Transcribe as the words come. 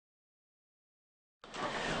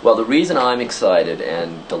Well, the reason I'm excited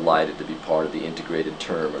and delighted to be part of the integrated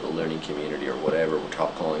term or the learning community or whatever we're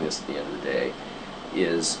calling this at the end of the day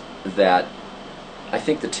is that I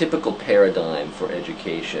think the typical paradigm for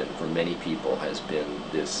education for many people has been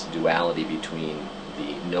this duality between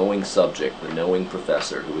the knowing subject, the knowing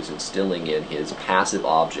professor who is instilling in his passive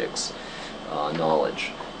objects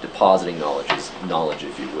knowledge, depositing knowledge,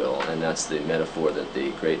 if you will, and that's the metaphor that the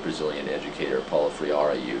great Brazilian educator Paulo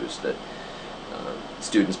Freire used, that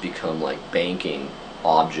students become like banking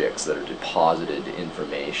objects that are deposited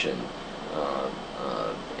information,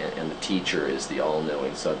 and the teacher is the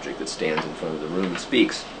all-knowing subject that stands in front of the room and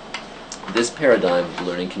speaks. This paradigm of the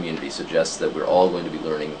learning community suggests that we're all going to be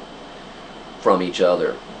learning from each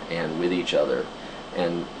other and with each other,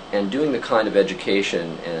 and doing the kind of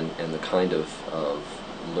education and the kind of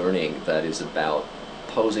learning that is about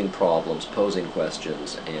posing problems, posing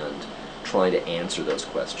questions, and trying to answer those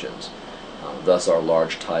questions. Thus our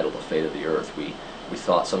large title, The Fate of the Earth. We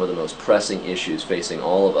thought some of the most pressing issues facing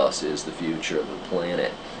all of us is the future of the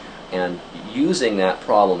planet. And using that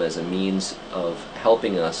problem as a means of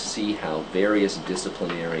helping us see how various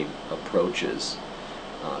disciplinary approaches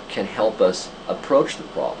can help us approach the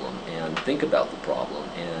problem and think about the problem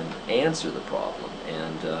and answer the problem.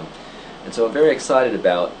 And so I'm very excited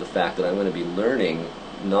about the fact that I'm going to be learning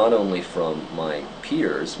not only from my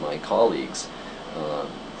peers, my colleagues,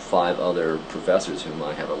 5 other professors whom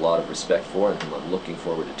I have a lot of respect for and whom I'm looking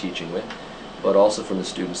forward to teaching with, but also from the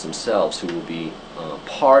students themselves who will be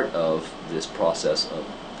part of this process of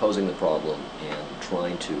posing the problem and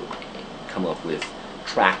trying to come up with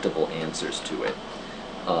tractable answers to it.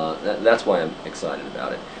 That's why I'm excited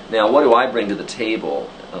about it. Now, what do I bring to the table?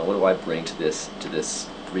 What do I bring to this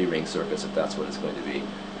 3-ring circus, if that's what it's going to be?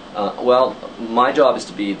 Well, my job is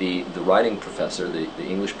to be the writing professor, the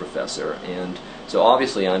English professor, and so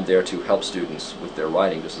obviously I'm there to help students with their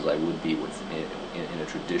writing, just as I would be in a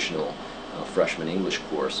traditional freshman English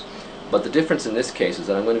course. But the difference in this case is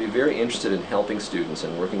that I'm going to be very interested in helping students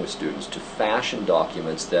and working with students to fashion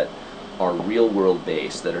documents that are real-world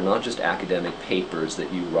based, that are not just academic papers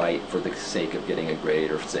that you write for the sake of getting a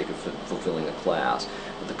grade or for the sake of fulfilling a class,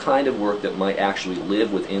 but the kind of work that might actually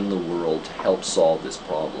live within the world to help solve this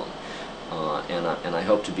problem. And I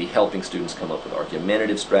hope to be helping students come up with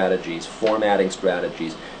argumentative strategies, formatting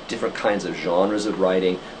strategies, different kinds of genres of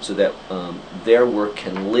writing, so that their work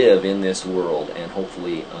can live in this world and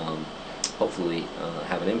hopefully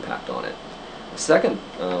have an impact on it. The second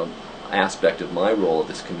aspect of my role at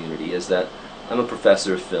this community is that I'm a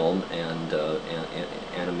professor of film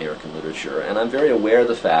and American literature, and I'm very aware of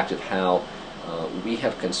the fact of how we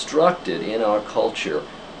have constructed in our culture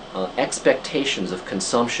expectations of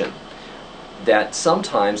consumption that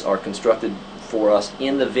sometimes are constructed for us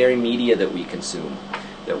in the very media that we consume,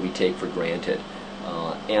 that we take for granted.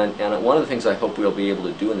 And one of the things I hope we'll be able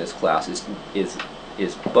to do in this class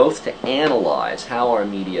is both to analyze how our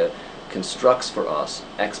media constructs for us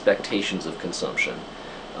expectations of consumption,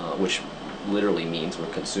 which literally means we're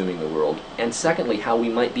consuming the world, and secondly, how we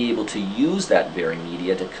might be able to use that very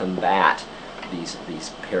media to combat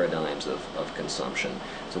these paradigms of consumption.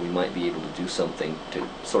 So we might be able to do something to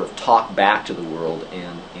sort of talk back to the world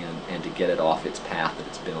and to get it off its path that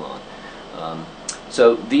it's been on.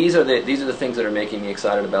 So these are the things that are making me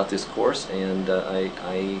excited about this course, and I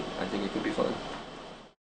think it could be fun.